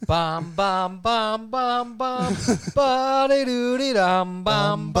Bum bum bum bum bum, body doody dum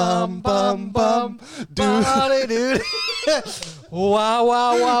bum bum bum bum, body doody. Wah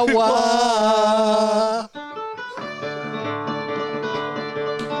wah wah wah.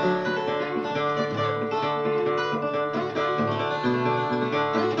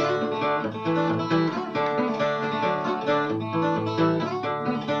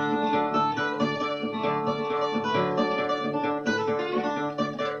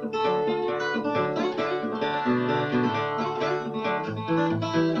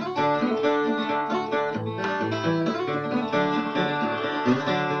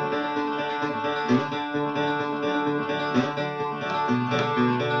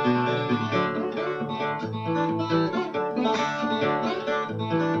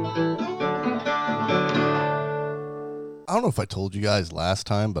 I don't know if I told you guys last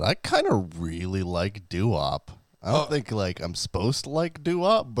time, but I kind of really like doo-wop. I don't think I'm supposed to like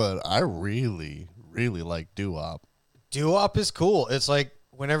doo-wop, but I really, really like doo-wop. Doo-wop is cool. It's like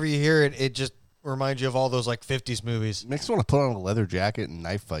whenever you hear it, it just reminds you of all those like 50s movies. It makes me want to put on a leather jacket and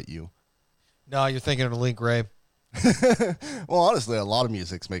knife fight you. No, you're thinking of Link Ray. Well, honestly, a lot of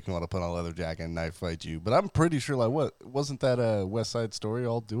music's make me want to put on a leather jacket and knife fight you. But I'm pretty sure, like, what wasn't that a West Side Story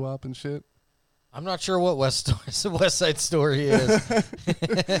all doo-wop and shit? I'm not sure what West Side Story is.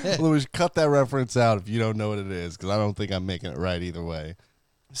 Well, we should cut that reference out if you don't know what it is, because I don't think I'm making it right either way.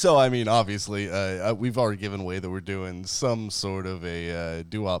 So, I mean, obviously, we've already given away that we're doing some sort of a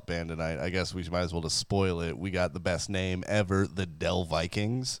doo-wop band tonight. I guess we might as well just spoil it. We got the best name ever, the Del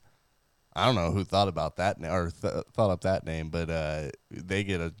Vikings. I don't know who thought about that or thought up that name, but they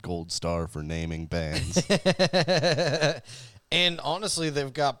get a gold star for naming bands. And honestly,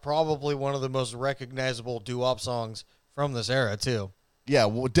 they've got probably one of the most recognizable doo-wop songs from this era, too. Yeah,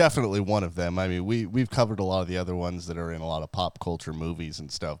 well, definitely one of them. I mean, we've covered a lot of the other ones that are in a lot of pop culture movies and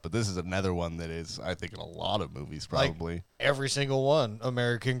stuff, but this is another one that is, I think, in a lot of movies probably. Like every single one.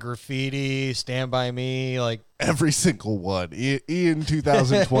 American Graffiti, Stand By Me, like every single one. In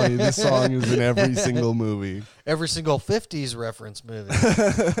 2020, this song is in every single movie. Every single 50s reference movie.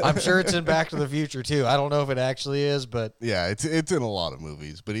 I'm sure it's in Back to the Future, too. I don't know if it actually is, but... Yeah, it's in a lot of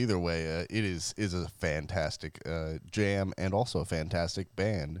movies. But either way, it is a fantastic jam and also a fantastic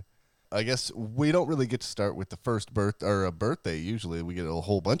band. I guess we don't really get to start with the first birthday. Usually we get a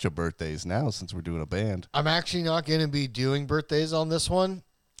whole bunch of birthdays now since we're doing a band. I'm actually not going to be doing birthdays on this one.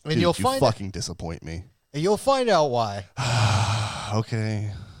 And Dude, you fucking disappoint me. And you'll find out why.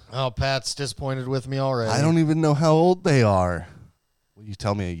 Okay. Oh, Pat's disappointed with me already. I don't even know how old they are. Will you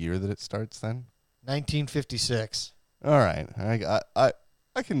tell me a year that it starts then? 1956. All right.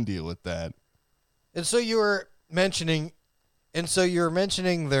 I can deal with that. And so you were mentioning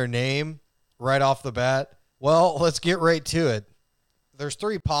their name right off the bat. Well, let's get right to it. There's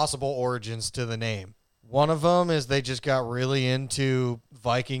 3 possible origins to the name. One of them is they just got really into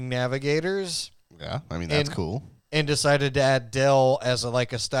Viking navigators. Yeah, I mean, that's cool. And decided to add Del as a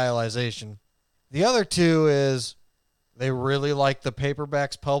stylization. The other 2 is they really like the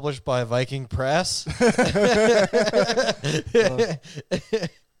paperbacks published by Viking Press.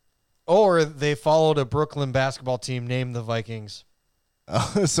 Or they followed a Brooklyn basketball team named the Vikings.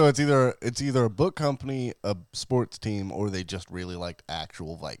 So it's either a book company, a sports team, or they just really liked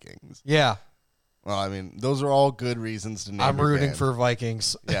actual Vikings. Yeah. Well, I mean, those are all good reasons to name. I'm rooting band. for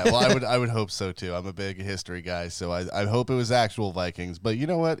Vikings. Yeah, well, I would hope so too. I'm a big history guy, so I hope it was actual Vikings. But you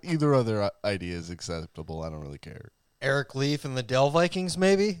know what? Either other idea is acceptable. I don't really care. Eric Leaf and the Del Vikings,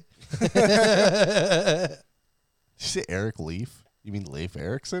 maybe? Did you say Eric Leaf? You mean Leif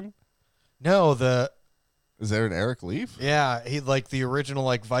Erikson? No, Is there an Eric Leaf? Yeah, he like the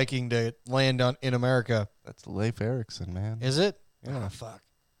original Viking to land in America. That's Leif Erikson, man. Is it? Yeah. Oh, fuck.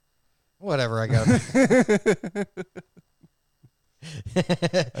 Whatever, I got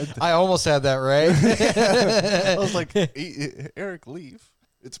I almost had that right. I was like, Eric Leaf.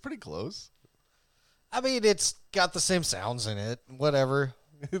 It's pretty close. I mean, it's got the same sounds in it. Whatever.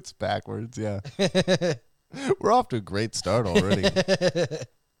 It's backwards, yeah. We're off to a great start already.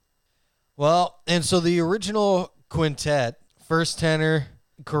 Well, and so the original quintet, first tenor,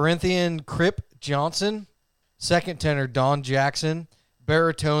 Corinthian Crip Johnson, second tenor, Don Jackson,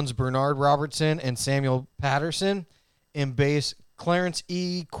 baritones, Bernard Robertson and Samuel Patterson, and bass, Clarence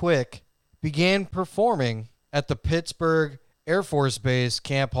E. Quick, began performing at the Pittsburgh Air Force Base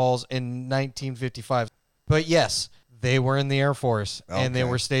camp halls in 1955. But yes, they were in the Air Force, and they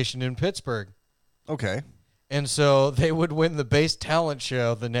were stationed in Pittsburgh. Okay. And so they would win the Bass Talent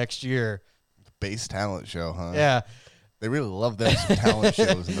Show the next year. The Bass Talent Show, huh? Yeah. They really loved them some talent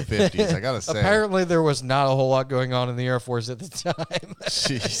shows in the 50s, I gotta say. Apparently, there was not a whole lot going on in the Air Force at the time.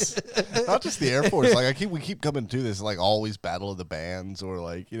 Jeez. Not just the Air Force. Like we keep coming to this, like always Battle of the Bands or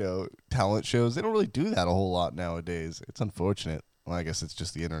like, talent shows. They don't really do that a whole lot nowadays. It's unfortunate. Well, I guess it's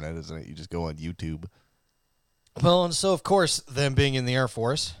just the internet, isn't it? You just go on YouTube. Well, and so, of course, them being in the Air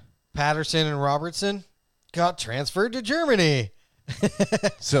Force, Patterson and Robertson got transferred to Germany.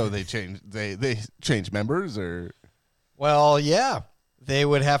 So they changed members or... Well, yeah. They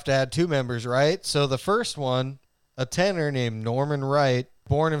would have to add 2 members, right? So the first one, a tenor named Norman Wright,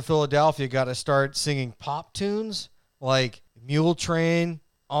 born in Philadelphia, got to start singing pop tunes like Mule Train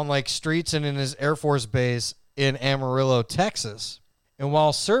on like streets and in his Air Force base in Amarillo, Texas. And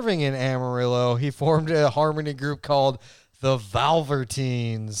while serving in Amarillo, he formed a harmony group called the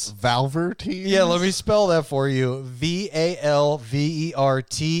Valvertines. Valvertines? Yeah, let me spell that for you.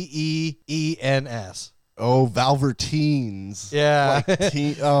 Valverteens. Oh, Valvertines. Yeah.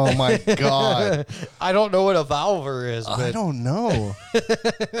 Like oh, my God. I don't know what a Valver is. But I don't know.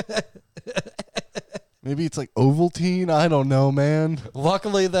 Maybe it's like Ovaltine? I don't know, man.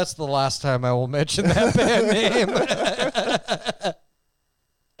 Luckily, that's the last time I will mention that band name.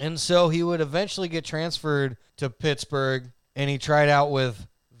 And so he would eventually get transferred to Pittsburgh, and he tried out with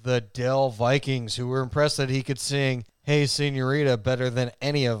the Dell Vikings, who were impressed that he could sing Hey Senorita better than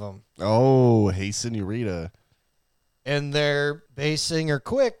any of them. Oh, Hey Senorita. And their bass singer,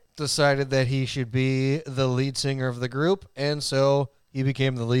 Quick, decided that he should be the lead singer of the group, and so he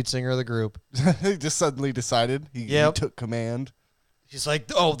became the lead singer of the group. He just suddenly decided. He took command. He's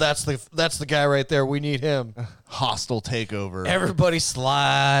like, oh, that's the guy right there. We need him. Hostile takeover. Everybody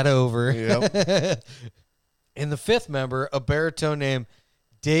slide over. Yep. In the 5th member, a baritone named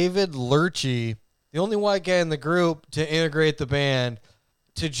David Lurchie, the only white guy in the group to integrate the band,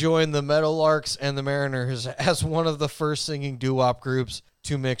 to join the Meadowlarks and the Mariners as one of the first singing doo-wop groups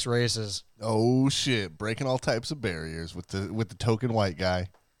to mix races. Oh shit! Breaking all types of barriers with the token white guy.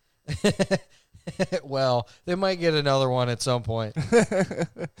 Well, they might get another one at some point.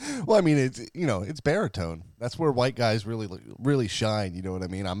 Well, I mean, it's baritone. That's where white guys really shine. You know what I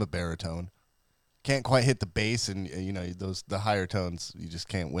mean? I'm a baritone. Can't quite hit the bass, and the higher tones, you just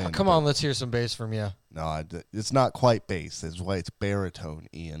can't win. Oh, come on, let's hear some bass from you. No, it's not quite bass. That's why it's baritone,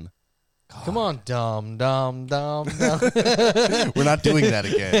 Ian. God. Come on, dumb. We're not doing that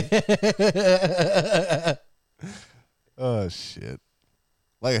again. Oh shit.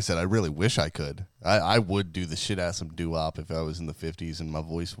 Like I said, I really wish I could. I would do the shit out of some doo-wop if I was in the 50s and my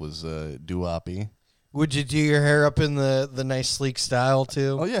voice was doo-wop-y. Would you do your hair up in the nice sleek style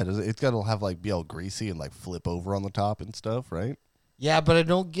too? Oh yeah, it's got to have be all greasy and flip over on the top and stuff, right? Yeah, but I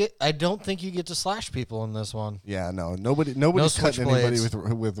don't think you get to slash people in this one. Yeah, no, nobody's cutting anybody with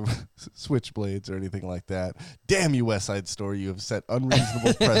switchblades or anything like that. Damn you, West Side Story! You have set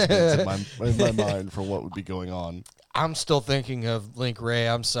unreasonable precedents in my mind for what would be going on. I'm still thinking of Link Ray.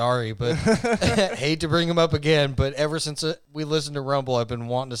 I'm sorry, but hate to bring him up again. But ever since we listened to Rumble, I've been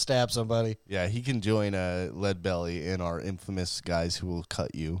wanting to stab somebody. Yeah, he can join Lead Belly in our infamous Guys Who Will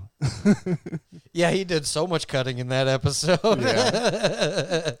Cut You. Yeah, he did so much cutting in that episode.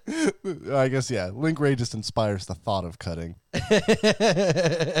 Yeah. I guess, yeah. Link Ray just inspires the thought of cutting.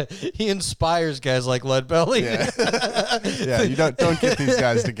 He inspires guys like Lead Belly. Yeah, yeah. You don't get these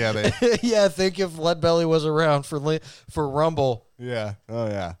guys together. Yeah, think if Lead Belly was around for Rumble. Yeah. Oh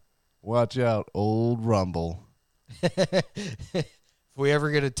yeah. Watch out, old Rumble. If we ever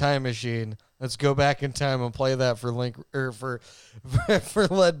get a time machine, let's go back in time and play that for for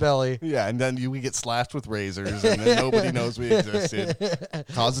Lead Belly. Yeah, and then we get slashed with razors, and then nobody knows we existed.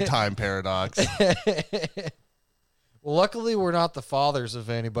 Cause a time paradox. Well, luckily we're not the fathers of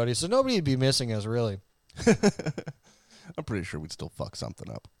anybody, so nobody would be missing us, really. I'm pretty sure we'd still fuck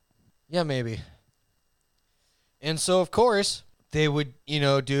something up. Yeah, maybe. And so, of course, they would,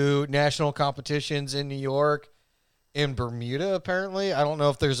 do national competitions in New York, in Bermuda, apparently. I don't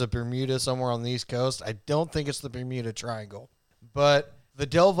know if there's a Bermuda somewhere on the East Coast. I don't think it's the Bermuda Triangle. But the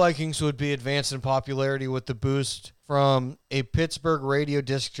Dell Vikings would be advanced in popularity with the boost from a Pittsburgh radio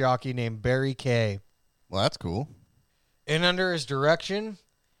disc jockey named Barry Kay. Well, that's cool. And under his direction,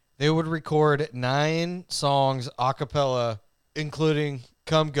 they would record 9 songs a cappella, including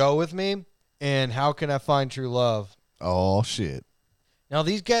Come Go With Me and How Can I Find True Love. Oh, shit. Now,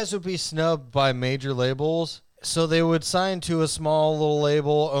 these guys would be snubbed by major labels, so they would sign to a small little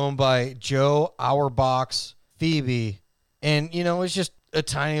label owned by Joe Auerbach's Phoebe. And, it's just a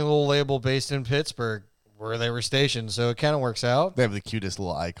tiny little label based in Pittsburgh where they were stationed, so it kind of works out. They have the cutest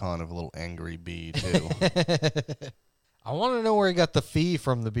little icon of a little angry bee, too. I want to know where he got the fee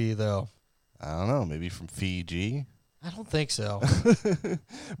from the bee, though. I don't know. Maybe from Fiji. I don't think so.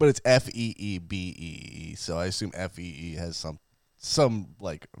 But it's Feebee, so I assume Fee has some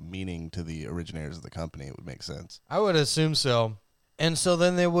like meaning to the originators of the company. It would make sense. I would assume so. And so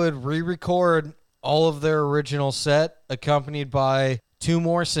then they would re-record all of their original set, accompanied by two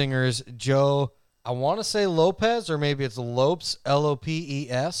more singers, Joe, I want to say Lopez, or maybe it's Lopes,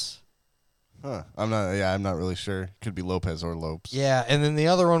 Lopes. Huh. I'm not really sure. Could be Lopez or Lopes. Yeah, and then the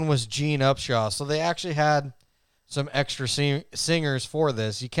other one was Gene Upshaw. So they actually had some extra singers for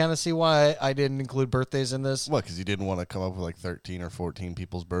this. You kind of see why I didn't include birthdays in this. What, because you didn't want to come up with like 13 or 14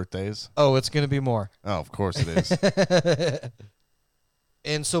 people's birthdays? Oh, it's going to be more. Oh, of course it is.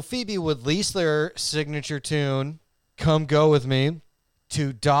 And so Phoebe would lease their signature tune, Come Go With Me,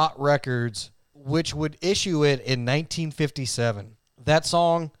 to Dot Records, which would issue it in 1957. That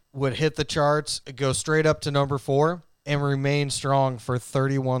song would hit the charts, go straight up to number 4, and remain strong for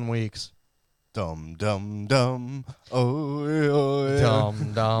 31 weeks. Dum, dum, dum. Oh, yeah.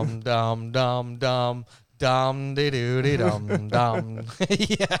 Dum, dum, dum, dum, dum. Dum de doo de dum dum.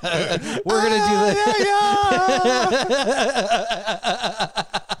 Yeah, we're gonna do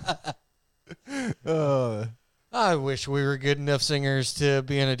that. I wish we were good enough singers to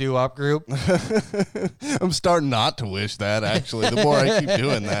be in a doo-wop group. I'm starting not to wish that, actually, the more I keep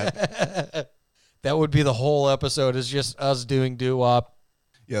doing that. That would be the whole episode, is just us doing doo-wop.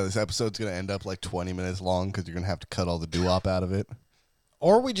 Yeah, this episode's going to end up like 20 minutes long because you're going to have to cut all the doo-wop out of it.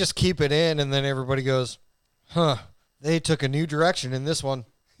 Or we just keep it in and then everybody goes, huh, they took a new direction in this one.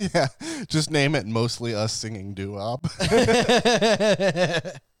 Yeah, just name it mostly us singing doo-wop.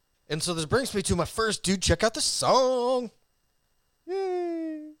 And so this brings me to my first dude. Check out the song.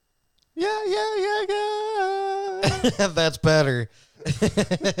 Yay. Yeah. That's better.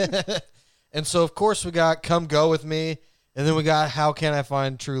 And so, of course, we got Come Go With Me. And then we got How Can I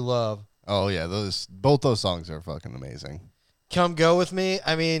Find True Love. Oh, yeah, both those songs are fucking amazing. Come Go With Me.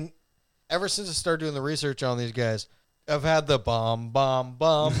 I mean, ever since I started doing the research on these guys, I've had the bum, bum,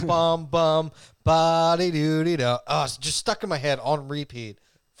 bum, bum, bum, body doody da. Oh, it's just stuck in my head on repeat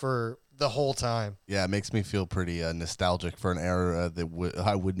for the whole time. Yeah, it makes me feel pretty nostalgic for an era that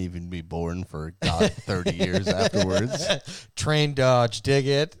I wouldn't even be born for 30 years afterwards. Train dodge, dig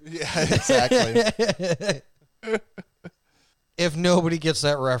it. Yeah, exactly. If nobody gets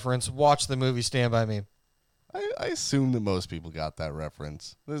that reference, watch the movie Stand By Me. I assume that most people got that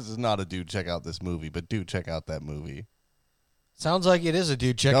reference. This is not a dude check out this movie, but dude check out that movie. Sounds like it is a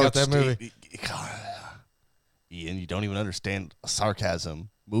dude check out that movie. Ian, you don't even understand sarcasm.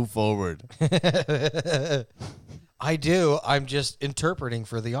 Move forward. I do. I'm just interpreting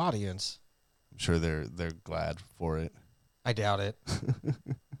for the audience. I'm sure they're glad for it. I doubt it.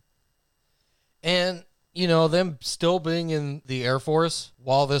 And, you know, them still being in the Air Force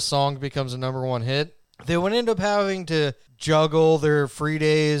while this song becomes a #1 hit, they would end up having to juggle their free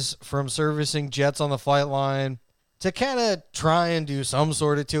days from servicing jets on the flight line to kind of try and do some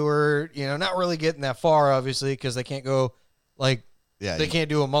sort of tour. You know, not really getting that far, obviously, because they can't go, like, they can't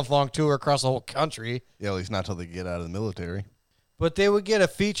do a month-long tour across the whole country. Yeah, at least not till they get out of the military. But they would get a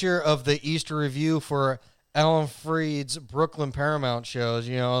feature of the Easter Review for Alan Freed's Brooklyn Paramount shows,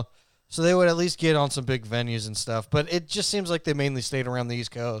 you know. So they would at least get on some big venues and stuff. But it just seems like they mainly stayed around the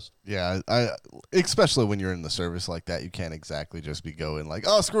East Coast. Yeah, I especially when you're in the service like that, you can't exactly just be going like,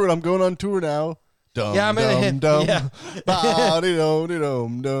 oh, screw it, I'm going on tour now. Dum, Yeah, I'm in a hit. dum, Yeah.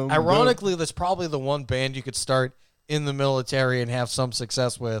 dum, Ironically, that's probably the one band you could start in the military and have some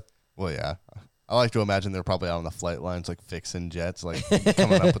success with. Well, yeah. I like to imagine they're probably out on the flight lines, like fixing jets, like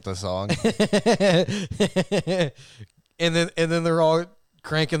coming up with the song. and then they're all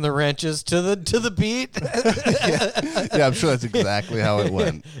cranking the wrenches to the beat. Yeah, I'm sure that's exactly how it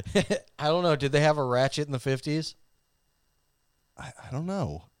went. I don't know. Did they have a ratchet in the 50s? I don't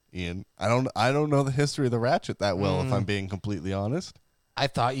know, Ian. I don't know the history of the Ratchet that well, if I'm being completely honest. I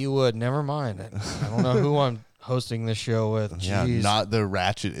thought you would. Never mind. I don't know who I'm hosting this show with. Yeah, Jeez. not the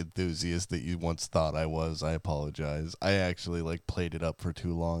Ratchet enthusiast that you once thought I was. I apologize. I actually played it up for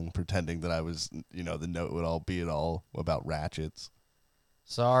too long, pretending that I was, the note would all be it all about ratchets.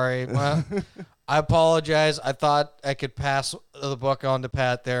 Sorry. Well, I apologize. I thought I could pass the buck on to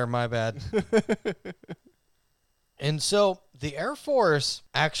Pat there. My bad. And so the Air Force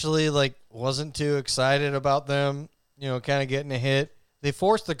actually wasn't too excited about them, kind of getting a hit. They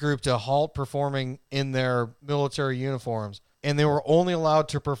forced the group to halt performing in their military uniforms, and they were only allowed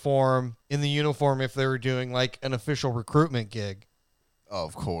to perform in the uniform if they were doing an official recruitment gig. Oh,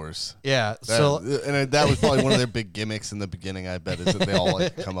 of course. Yeah. That was probably one of their big gimmicks in the beginning, I bet, is that they all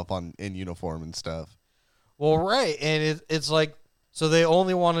come up in uniform and stuff. Well, right. And it's like So they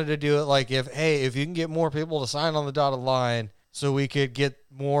only wanted to do it like if you can get more people to sign on the dotted line so we could get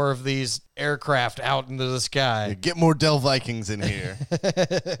more of these aircraft out into the sky. Get more Dell Vikings in here.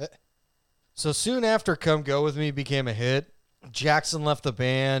 So soon after Come Go With Me became a hit, Jackson left the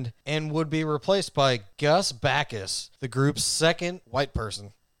band and would be replaced by Gus Backus, the group's second white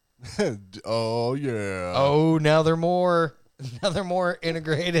person. Oh, yeah. Oh, now they're more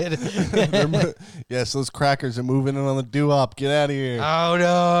integrated. Yes, those crackers are moving in on the doo-wop. Get out of here. Oh,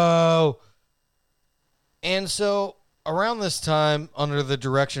 no. And so around this time, under the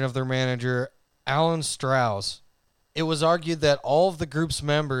direction of their manager, Alan Strauss, it was argued that all of the group's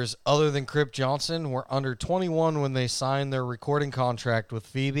members, other than Crip Johnson, were under 21 when they signed their recording contract with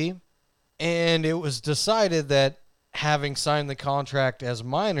Phoebe. And it was decided that having signed the contract as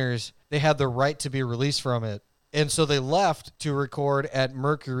minors, they had the right to be released from it. And so they left to record at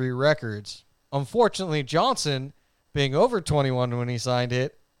Mercury Records. Unfortunately, Johnson, being over 21 when he signed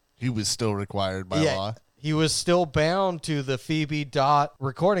it, He was still required by law. he was still bound to the Phoebe Dot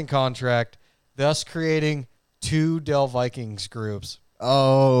recording contract, thus creating two Dell Vikings groups.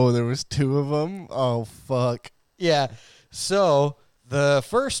 Oh, there was two of them? Oh, fuck. Yeah. So the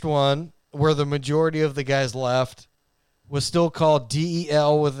first one, where the majority of the guys left, was still called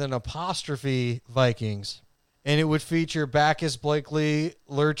DEL with an apostrophe Vikings. And it would feature Backus, Blakely,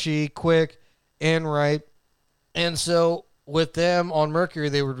 Lurchie, Quick, and Wright. And so with them on Mercury,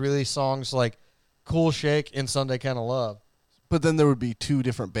 they would release songs like Cool Shake and Sunday Kinda Love. But then there would be two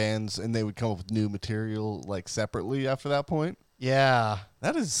different bands, and they would come up with new material, like, separately after that point? Yeah.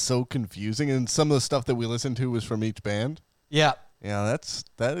 That is so confusing, and some of the stuff that we listened to was from each band? Yeah. Yeah,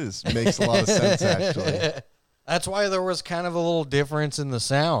 makes a lot of sense, actually. That's why there was kind of a little difference in the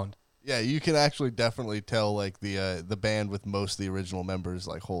sound. Yeah, you can actually definitely tell, like, the band with most of the original members,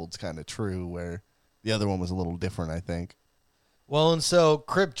 like, holds kind of true, where the other one was a little different, I think. Well, and so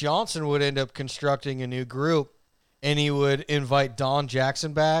Crip Johnson would end up constructing a new group, and he would invite Don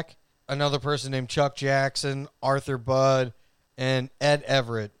Jackson back, another person named Chuck Jackson, Arthur Budd, and Ed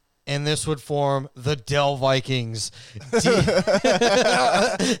Everett. And this would form the Dell Vikings.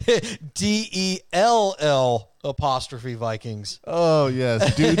 DELL apostrophe Vikings. Oh,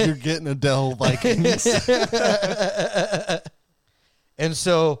 yes. Dude, you're getting a Dell Vikings. And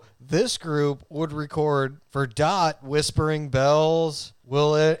so this group would record for Dot Whispering Bells,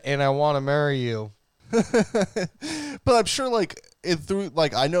 Will It, and I Want to Marry You. But I'm sure, like,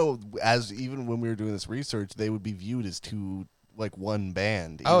 I know as even when we were doing this research, they would be viewed as one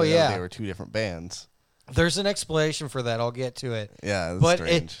band. Oh, even though yeah. They were two different bands. There's an explanation for that. I'll get to it. Yeah, that's But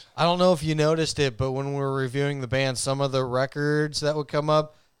strange. I don't know if you noticed it, but when we were reviewing the band, some of the records that would come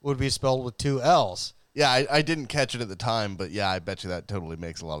up would be spelled with two L's. Yeah, I didn't catch it at the time, but yeah, I bet you that totally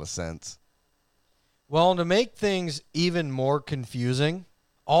makes a lot of sense. Well, to make things even more confusing,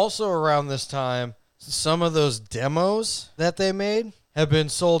 also around this time, some of those demos that they made have been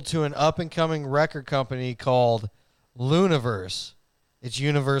sold to an up-and-coming record company called Luniverse. It's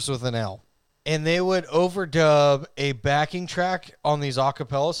Universe with an L. And they would overdub a backing track on these a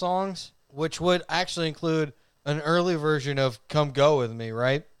cappella songs, which would actually include an early version of Come Go With Me,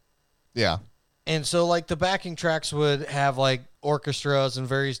 right? Yeah. And so, like, the backing tracks would have, like, orchestras and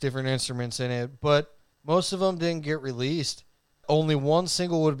various different instruments in it, but most of them didn't get released. Only one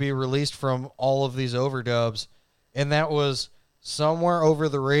single would be released from all of these overdubs, and that was Somewhere Over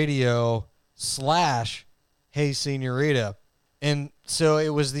the Radio / Hey Senorita. And so it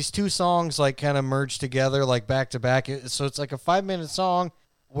was these two songs, like, kind of merged together, like, back to back. So it's like a 5-minute song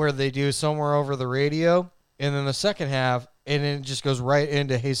where they do Somewhere Over the Radio, and then the second half, and then it just goes right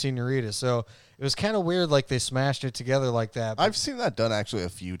into Hey Senorita. So it was kind of weird, like, they smashed it together like that. I've seen that done actually a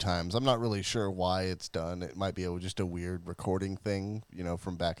few times. I'm not really sure why it's done. It might be just a weird recording thing,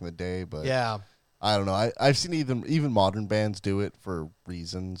 from back in the day. But yeah. I don't know. I've seen even modern bands do it for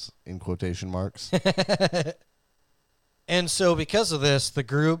reasons, in quotation marks. And so because of this, the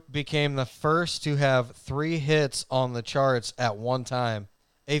group became the first to have 3 hits on the charts at one time,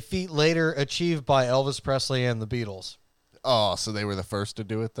 a feat later achieved by Elvis Presley and the Beatles. Oh, so they were the first to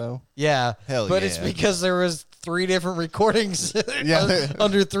do it, though? Yeah. Hell but yeah. it's because there was 3 different recordings Yeah.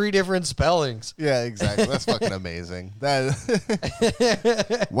 under 3 different spellings. Yeah, exactly. That's fucking amazing.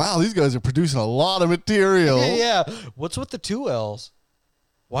 Wow, these guys are producing a lot of material. Yeah. What's with the 2 L's?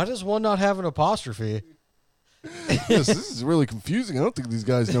 Why does one not have an apostrophe? Yes, this is really confusing. I don't think these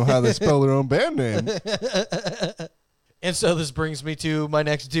guys know how they spell their own band name. And so this brings me to my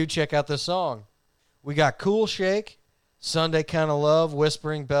next do check out this song. We got Cool Shake, Sunday Kinda Love,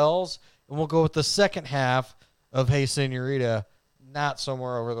 Whispering Bells, and we'll go with the second half of Hey Senorita, not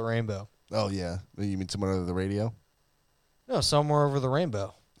Somewhere Over the Rainbow. Oh, yeah. You mean Somewhere Over the Radio? No, Somewhere Over the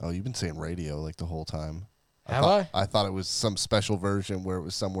Rainbow. Oh, you've been saying radio like the whole time. Have I? I thought it was some special version where it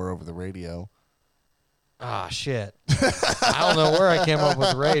was Somewhere Over the Radio. Ah, shit. I don't know where I came up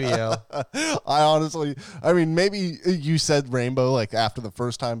with radio. I mean, maybe you said Rainbow like after the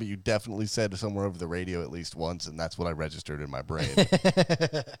first time, but you definitely said Somewhere Over the Radio at least once, and that's what I registered in my brain.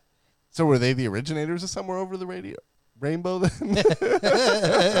 So were they the originators of Somewhere Over the Radio? Rainbow then?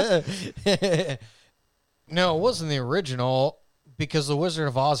 No, it wasn't the original because The Wizard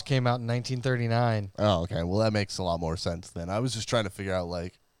of Oz came out in 1939. Oh, okay. Well, that makes a lot more sense then. I was just trying to figure out,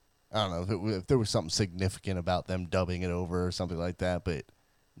 like, I don't know, if there was something significant about them dubbing it over or something like that, but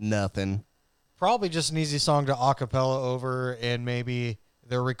nothing. Probably just an easy song to a cappella over, and maybe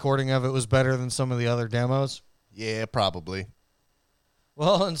their recording of it was better than some of the other demos. Yeah, probably.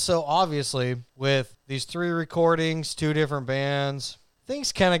 Well, and so obviously, with these 3 recordings, 2 different bands,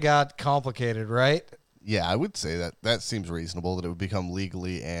 things kind of got complicated, right? Yeah, I would say that seems reasonable, that it would become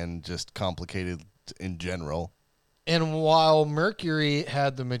legally and just complicated in general. And while Mercury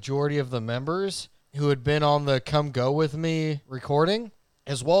had the majority of the members who had been on the Come Go With Me recording,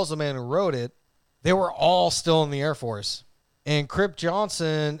 as well as the man who wrote it, they were all still in the Air Force. And Crip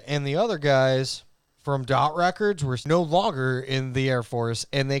Johnson and the other guys from Dot Records were no longer in the Air Force,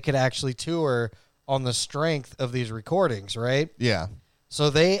 and they could actually tour on the strength of these recordings, right? Yeah. So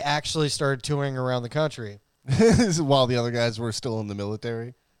they actually started touring around the country. While the other guys were still in the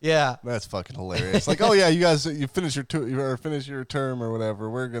military. Yeah. That's fucking hilarious. Like, oh yeah, you guys, you finish your tour or finish your term or whatever.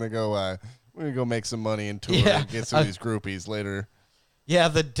 We're gonna go make some money and tour and get some of these groupies later. Yeah,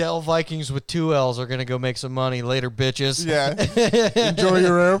 the Dell Vikings with 2 L's are gonna go make some money later, bitches. Yeah. Enjoy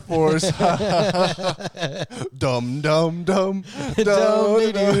your Air Force. Dum dum dum.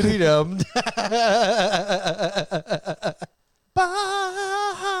 Dum dum dum.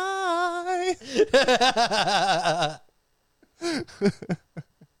 Bye.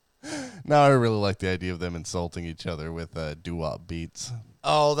 Now I really like the idea of them insulting each other with doo-wop beats.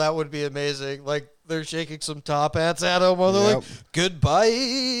 Oh, that would be amazing. Like they're shaking some top hats at him while they're like, "Goodbye."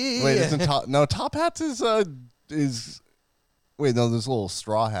 Wait, isn't top hats is wait, no, those little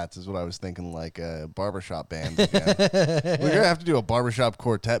straw hats is what I was thinking, like barbershop bands again. We're gonna have to do a barbershop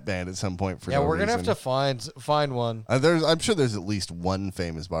quartet band at some point for we're gonna have to find one. I'm sure there's at least one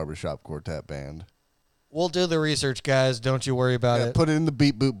famous barbershop quartet band. We'll do the research, guys. Don't you worry about it. Put it in the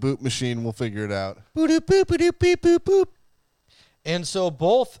beep boop boop machine. We'll figure it out. Boop boop boop beep boop boop. And so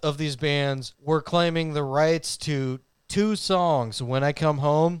both of these bands were claiming the rights to 2 songs, When I Come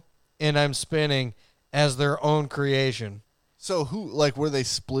Home and I'm Spinning, as their own creation. So were they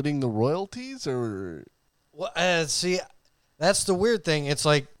splitting the royalties or? Well, see, that's the weird thing. It's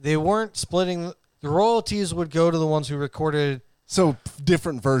like they weren't splitting. The royalties would go to the ones who recorded. So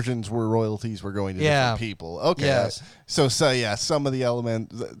different versions were royalties were going to different people. Okay. Yes. So yeah, some of the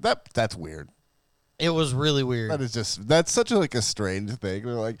elements that's weird. It was really weird. That's such a strange thing.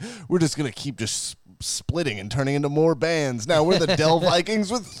 They're like, we're just gonna keep just splitting and turning into more bands. Now we're the Dell Vikings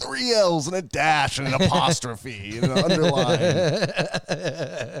with 3 L's and a dash and an apostrophe and an underline.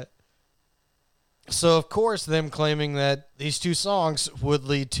 So of course, them claiming that these 2 songs would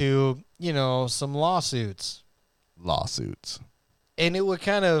lead to some lawsuits. And it would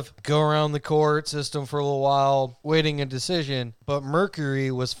kind of go around the court system for a little while, waiting a decision. But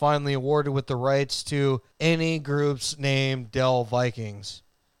Mercury was finally awarded with the rights to any groups named Dell Vikings.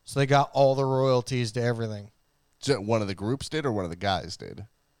 So they got all the royalties to everything. One of the groups did or one of the guys did?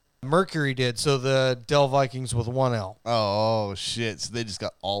 Mercury did, so the Dell Vikings with 1 L. Oh, shit. So they just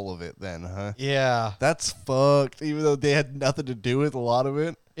got all of it then, huh? Yeah. That's fucked, even though they had nothing to do with a lot of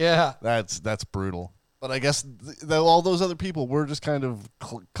it. Yeah. That's brutal. But I guess all those other people were just kind of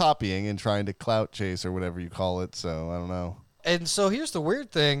copying and trying to clout chase or whatever you call it. So I don't know. And so here's the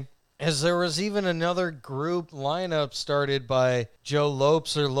weird thing, is there was even another group lineup started by Joe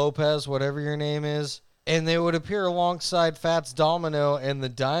Lopes or Lopez, whatever your name is. And they would appear alongside Fats Domino and the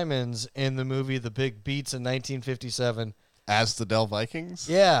Diamonds in the movie The Big Beats in 1957. As the Dell Vikings?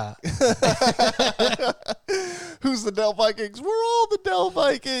 Yeah. Who's the Dell Vikings? We're all the Dell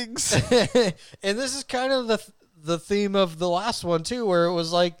Vikings. And this is kind of the theme of the last one, too, where it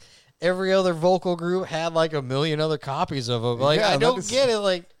was like every other vocal group had like a million other copies of them. Like, I don't get it.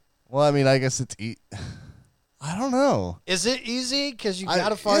 Like, well, I mean, I guess it's... I don't know. Is it easy? Because you got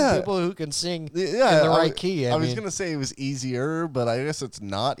to find people who can sing in the right key. I was going to say it was easier, but I guess it's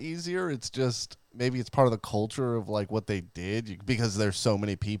not easier. It's just... Maybe it's part of the culture of like what they did because there's so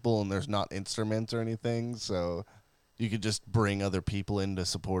many people and there's not instruments or anything. So you could just bring other people in to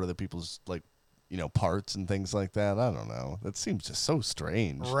support other people's parts and things like that. I don't know. That seems just so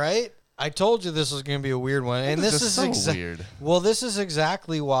strange. Right? I told you this was going to be a weird one, and This this is is so weird. Well, this is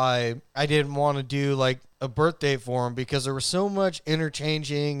exactly why I didn't want to do like a birthday for him, because there was so much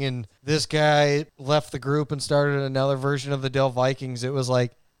interchanging, and this guy left the group and started another version of the Del Vikings. It was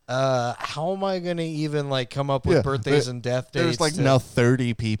like, how am I going to even like come up with birthdays and death dates? There's like now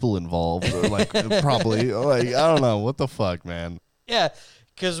 30 people involved, or like probably like I don't know what the fuck, man. Yeah,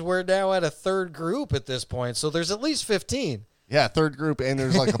 because we're now at a third group at this point, so there's at least 15. Yeah, third group, and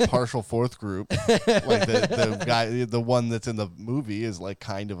there's like a partial fourth group. Like the guy, the one that's in the movie is like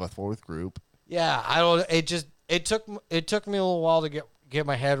kind of a fourth group. Yeah, I don't. It took me a little while to get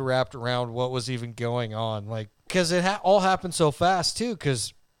my head wrapped around what was even going on, like because it all happened so fast too.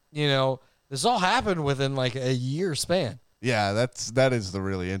 Because this all happened within like a year span. Yeah, that is the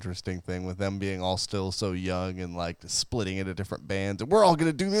really interesting thing with them being all still so young and like splitting into different bands, and we're all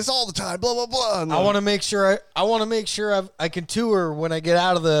gonna do this all the time, blah blah blah. And I want to make sure I can tour when I get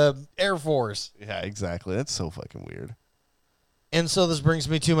out of the Air Force. Yeah, exactly. That's so fucking weird. And so this brings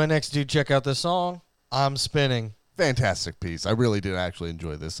me to my next dude. Check out this song, "I'm Spinning." Fantastic piece. I really did actually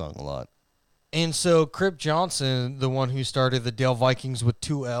enjoy this song a lot. And so Crip Johnson, the one who started the Del Vikings with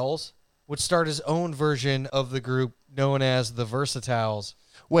 2 L's, would start his own version of the group known as the Versatiles.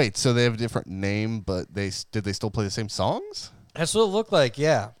 Wait, so they have a different name, but did they still play the same songs? That's what it looked like,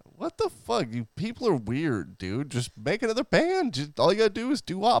 yeah. What the fuck? You people are weird, dude. Just make another band. Just all you gotta do is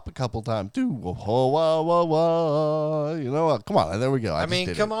do-wop a couple times. Do wah wah wah wah. You know what? Come on, there we go. I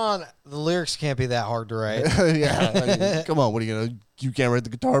mean, come on. The lyrics can't be that hard to write. Yeah. I mean, come on. What are you gonna? You can't write the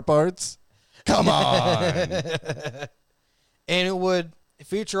guitar parts? Come on. And it would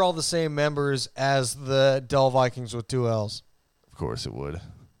feature all the same members as the Del Vikings with 2 L's. Of course it would.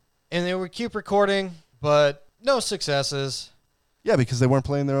 And they would keep recording, but no successes. Yeah, because they weren't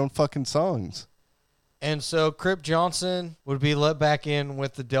playing their own fucking songs. And so Crip Johnson would be let back in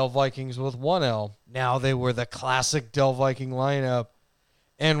with the Del Vikings with 1 L. Now they were the classic Del Viking lineup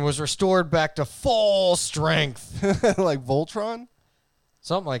and was restored back to full strength. Like Voltron?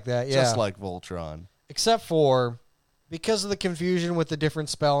 Something like that, yeah. Just like Voltron. Except for, because of the confusion with the different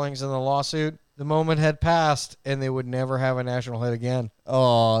spellings in the lawsuit, the moment had passed and they would never have a national hit again.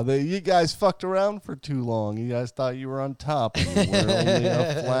 Oh, you guys fucked around for too long. You guys thought you were on top. And you were only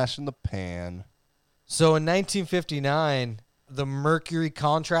a flash in the pan. So in 1959, the Mercury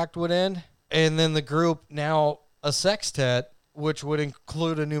contract would end, and then the group, now a sextet, which would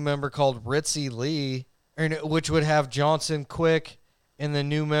include a new member called Ritzy Lee, which would have Johnson, Quick, and the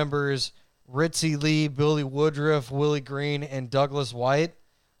new members Ritzy Lee, Billy Woodruff, Willie Green, and Douglas White,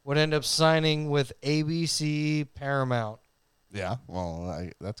 would end up signing with ABC Paramount. Yeah, well,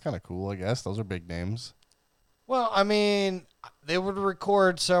 that's kind of cool, I guess. Those are big names. Well, I mean, they would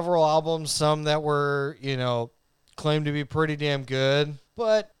record several albums, some that were, claimed to be pretty damn good.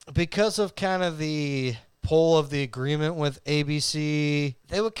 But because of kind of the pull of the agreement with ABC,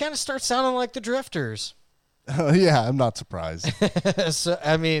 they would kind of start sounding like the Drifters. Yeah, I'm not surprised. So,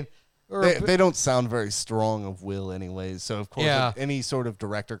 I mean... They don't sound very strong of will anyways. So, of course, if any sort of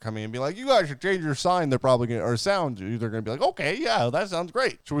director coming in and be like, you guys should change your sign, they're probably going to, or sound, they're going to be like, okay, yeah, that sounds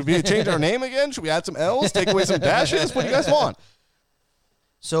great. Should we change our name again? Should we add some L's, take away some dashes? What do you guys want?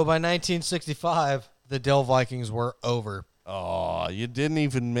 So by 1965, the Del Vikings were over. Oh, you didn't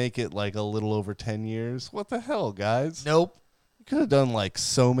even make it like a little over 10 years? What the hell, guys? Nope. You could have done like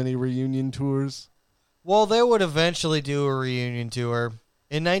so many reunion tours. Well, they would eventually do a reunion tour.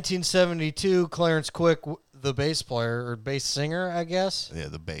 In 1972, Clarence Quick, the bass player, or bass singer, I guess? Yeah,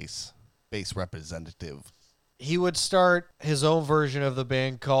 the bass representative. He would start his own version of the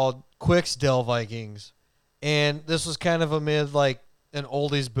band called Quick's Del Vikings. And this was kind of amid, like, an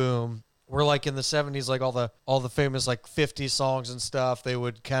oldies boom. Where, like, in the 70s, like, all the famous, like, 50 songs and stuff, they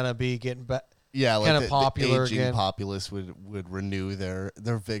would kind of be getting back. Yeah, like kind of popular the aging again. populace would renew their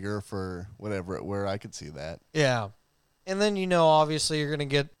vigor for whatever, where I could see that. Yeah. And then, obviously you're going to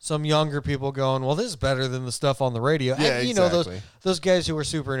get some younger people going, well, this is better than the stuff on the radio. Yeah, and, exactly. Those guys who were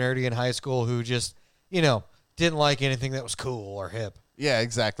super nerdy in high school who just, didn't like anything that was cool or hip. Yeah,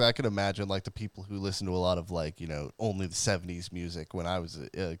 exactly. I could imagine, like, the people who listen to a lot of, like, only the 70s music when I was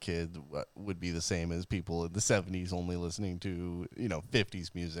a kid would be the same as people in the 70s only listening to,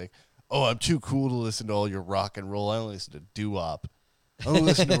 50s music. Oh, I'm too cool to listen to all your rock and roll. I only listen to doo-wop. I only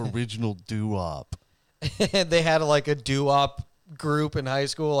listen to original doo-wop. And they had like a doo-wop group in high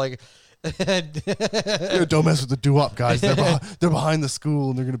school, like Yeah, don't mess with the doo-wop guys. They're behind the school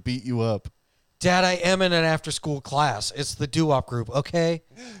and they're gonna beat you up. Dad, I am in an after-school class. It's the doo-wop group, okay?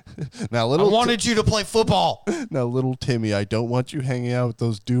 Now, I wanted you to play football. Now, little Timmy, I don't want you hanging out with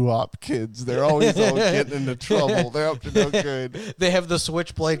those doo-wop kids. They're always all getting into trouble. They're up to no good. They have the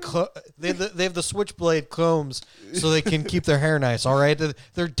switchblade. They have the switchblade combs so they can keep their hair nice. All right,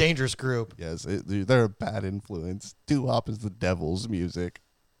 they're a dangerous group. Yes, they're a bad influence. Doo-wop is the devil's music.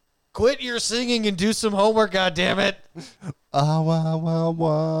 Quit your singing and do some homework, goddammit. Ah, wah, wah,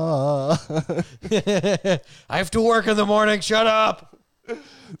 wah. I have to work in the morning. Shut up.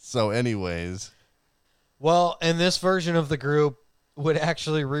 So, anyways. Well, and this version of the group would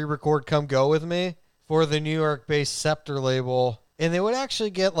actually re-record Come Go With Me for the New York-based Scepter label. And they would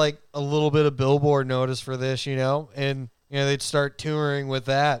actually get like a little bit of Billboard notice for this, and they'd start touring with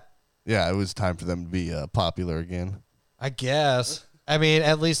that. Yeah, it was time for them to be popular again. I guess. I mean,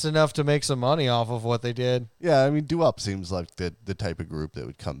 at least enough to make some money off of what they did. Yeah, I mean, doo-wop seems like the type of group that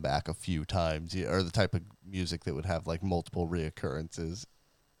would come back a few times, or the type of music that would have like multiple reoccurrences.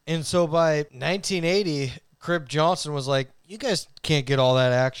 And so by 1980, Crip Johnson was like, you guys can't get all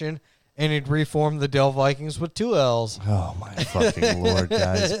that action. And he'd reformed the Del Vikings with 2 L's. Oh, my fucking Lord,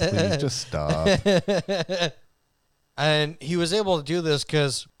 guys. Please just stop. And he was able to do this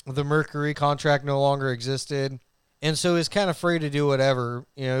because the Mercury contract no longer existed. And so he's kind of free to do whatever.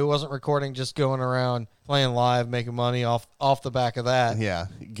 He wasn't recording, just going around playing live, making money off the back of that. Yeah,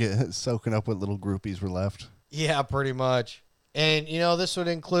 soaking up what little groupies were left. Yeah, pretty much. And, this would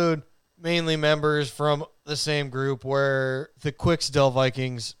include mainly members from the same group where the Quicks Del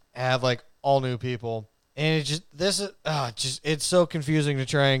Vikings have, like, all new people. And it's so confusing to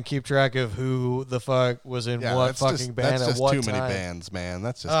try and keep track of who the fuck was in what fucking band at what time. That's just too many bands, man.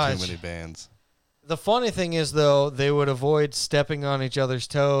 That's just too many bands. The funny thing is, though, they would avoid stepping on each other's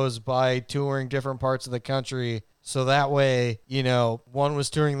toes by touring different parts of the country. So that way, one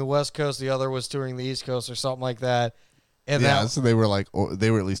was touring the West Coast, the other was touring the East Coast or something like that. And so they were they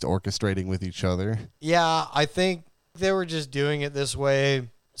were at least orchestrating with each other. Yeah, I think they were just doing it this way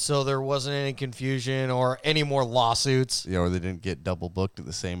so there wasn't any confusion or any more lawsuits. Yeah, or they didn't get double booked at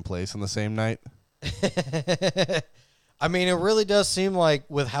the same place on the same night. I mean, it really does seem like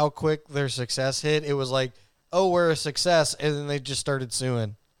with how quick their success hit, it was like, oh, we're a success, and then they just started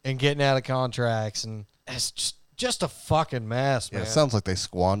suing and getting out of contracts, and it's just a fucking mess, man. Yeah, it sounds like they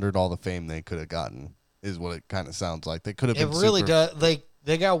squandered all the fame they could have gotten, is what it kind of sounds like. They could have been really does.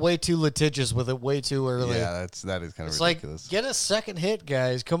 They got way too litigious with it way too early. Yeah, that is kind of ridiculous. Like, get a second hit,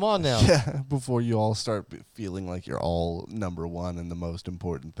 guys. Come on now. Yeah, before you all start feeling like you're all number one and the most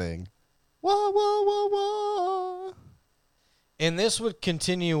important thing. Wah, wah, wah, wah. And this would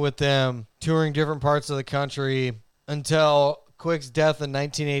continue with them touring different parts of the country until Quick's death in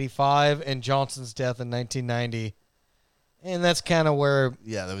 1985 and Johnson's death in 1990. And that's kind of where...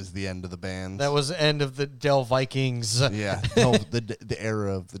 Yeah, that was the end of the band. That was the end of the Del Vikings. Yeah, the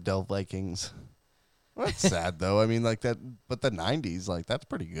era of the Del Vikings. Well, that's sad, though. I mean, like that... But the 90s, like, that's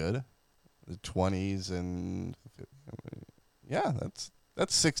pretty good. The 20s and... Yeah,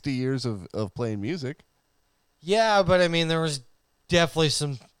 that's 60 years of playing music. Yeah, but I mean, there was definitely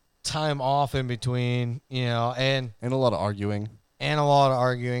some time off in between, and a lot of arguing.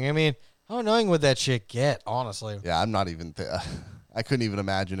 I mean, how annoying would that shit get, honestly? Yeah, I'm not even... I couldn't even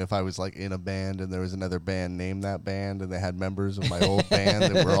imagine if I was like in a band and there was another band named that band and they had members of my old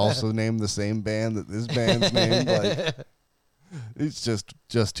band that were also named the same band that this band's named. Like, it's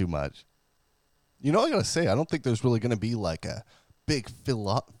just too much. I gotta say, I don't think there's really gonna be like a big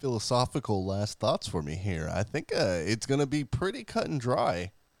philosophical last thoughts for me here. I think it's going to be pretty cut and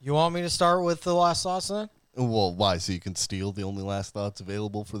dry. You want me to start with the last thoughts then? Well, why? So you can steal the only last thoughts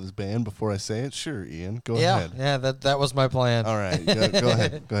available for this band before I say it? Sure, Ian. Go ahead. Yeah, that was my plan. All right. Go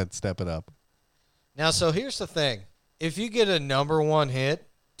ahead. Go ahead. Step it up. Now, so here's the thing. If you get a number one hit,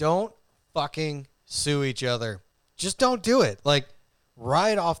 don't fucking sue each other. Just don't do it. Like,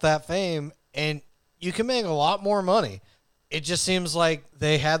 ride off that fame, and you can make a lot more money. It just seems like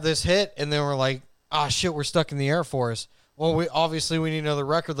they had this hit and they were like, ah, shit, we're stuck in the Air Force. Well, we need another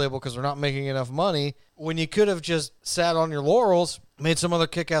record label because we're not making enough money. When you could have just sat on your laurels, made some other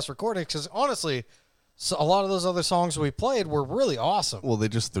kick-ass recordings. Because honestly, a lot of those other songs we played were really awesome. Well, they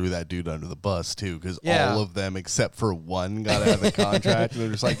just threw that dude under the bus, too, because all of them except for one got out of the contract. And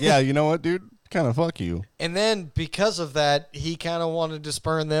they're just like, yeah, you know what, dude? Kind of fuck you. And then because of that, he kind of wanted to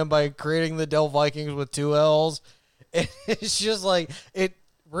spurn them by creating the Del Vikings with 2 L's. It's just like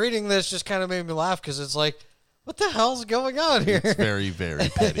reading this just kind of made me laugh because it's like, what the hell's going on here? It's very, very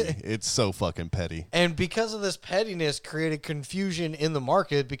petty. It's so fucking petty. And because of this pettiness, created confusion in the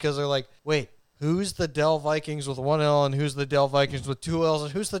market because they're like, wait, who's the Del Vikings with one L and who's the Del Vikings with two L's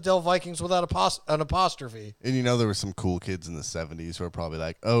and who's the Del Vikings without an apostrophe. And there were some cool kids in the 70s who were probably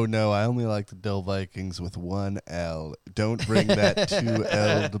like, oh no, I only like the Del Vikings with one L. Don't bring that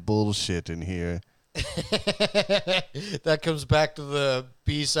 2L bullshit in here. That comes back to the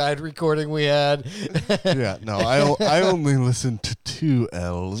B-side recording we had. Yeah, no, I only listen to 2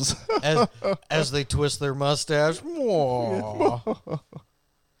 L's. as they twist their mustache.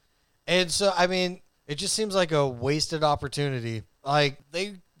 And so, I mean, it just seems like a wasted opportunity. Like,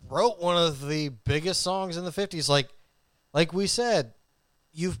 they wrote one of the biggest songs in the 50s. Like we said,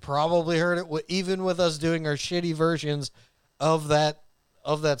 you've probably heard it even with us doing our shitty versions of that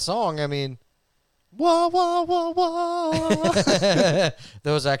song. I mean, wah, wah, wah, wah. that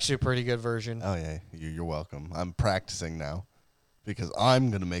was actually a pretty good version. Oh, yeah, you're welcome. I'm practicing now because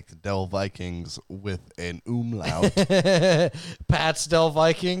I'm going to make the Del Vikings with an umlaut. Pat's Del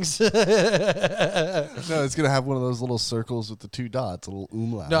Vikings. No, it's going to have one of those little circles with the 2 dots, a little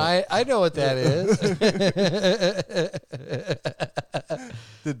umlaut. No, I know what that is.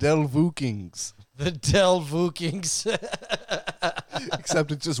 The Del Vikings. The Del Vikings.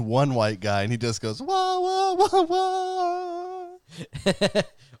 Except it's just one white guy, and he just goes, wah, wah, wah, wah.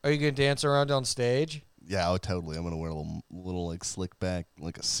 Are you going to dance around on stage? Yeah, oh, totally. I'm going to wear a little like, slick back,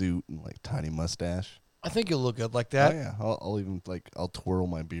 like a suit and, like, tiny mustache. I think you'll look good like that. Oh, yeah. I'll even, like, I'll twirl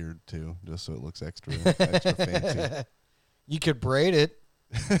my beard, too, just so it looks extra fancy. You could braid it.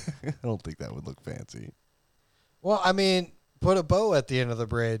 I don't think that would look fancy. Well, I mean, put a bow at the end of the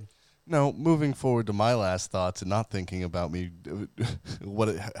braid. No, moving forward to my last thoughts and not thinking about me,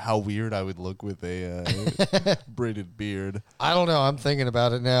 how weird I would look with a braided beard. I don't know. I'm thinking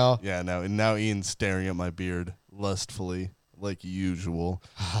about it now. Yeah, now Ian's staring at my beard lustfully, like usual.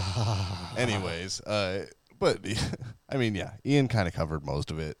 Anyways, but I mean, yeah, Ian kind of covered most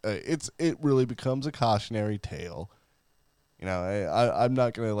of it. It really becomes a cautionary tale. You know, I'm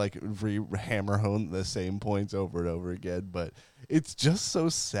not gonna like hammer hone the same points over and over again, but it's just so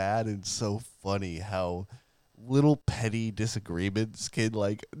sad and so funny how little petty disagreements can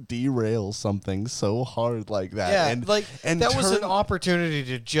like derail something so hard like that. Yeah, and that was an opportunity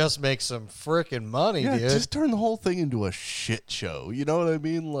to just make some freaking money, yeah, dude. just turn the whole thing into a shit show. You know what I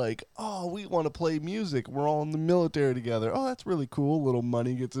mean? Like, oh, we want to play music. We're all in the military together. Oh, that's really cool. Little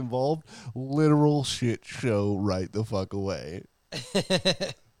money gets involved. Literal shit show right the fuck away.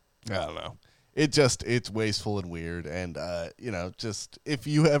 I don't know. It's wasteful and weird. And, just if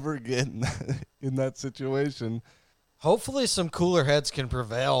you ever get in that situation, hopefully some cooler heads can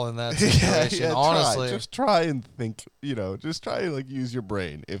prevail in that situation, honestly. Just try and think, just try and like use your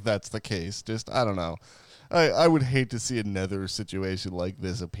brain if that's the case. Just, I don't know. I would hate to see another situation like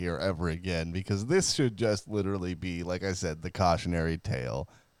this appear ever again because this should just literally be, like I said, the cautionary tale.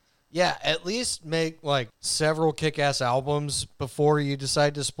 Yeah, at least make like several kick-ass albums before you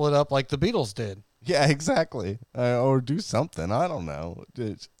decide to split up like the Beatles did. Yeah, exactly. Or do something. I don't know.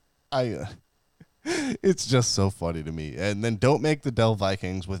 It's just so funny to me. And then don't make the Del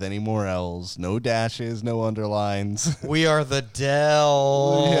Vikings with any more L's. No dashes, no underlines. We are the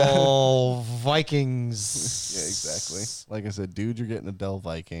Del Vikings. Yeah, exactly. Like I said, dude, you're getting a Del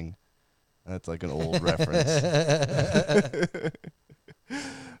Viking. That's like an old reference.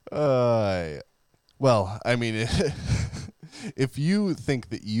 Well, I mean, if you think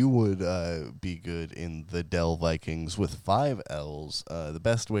that you would be good in the Del Vikings with 5 L's, the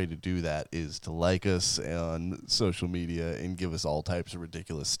best way to do that is to like us on social media and give us all types of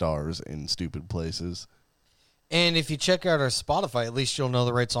ridiculous stars in stupid places. And if you check out our Spotify, at least you'll know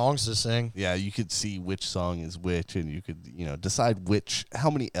the right songs to sing. Yeah, you could see which song is which, and you could, decide how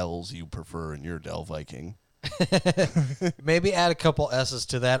many L's you prefer in your Del Viking. Maybe add a couple S's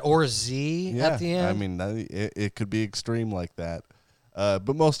to that or a Z at the end. I mean, it could be extreme like that.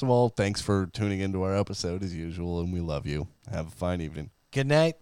 But most of all, thanks for tuning into our episode as usual, and we love you. Have a fine evening. Good night.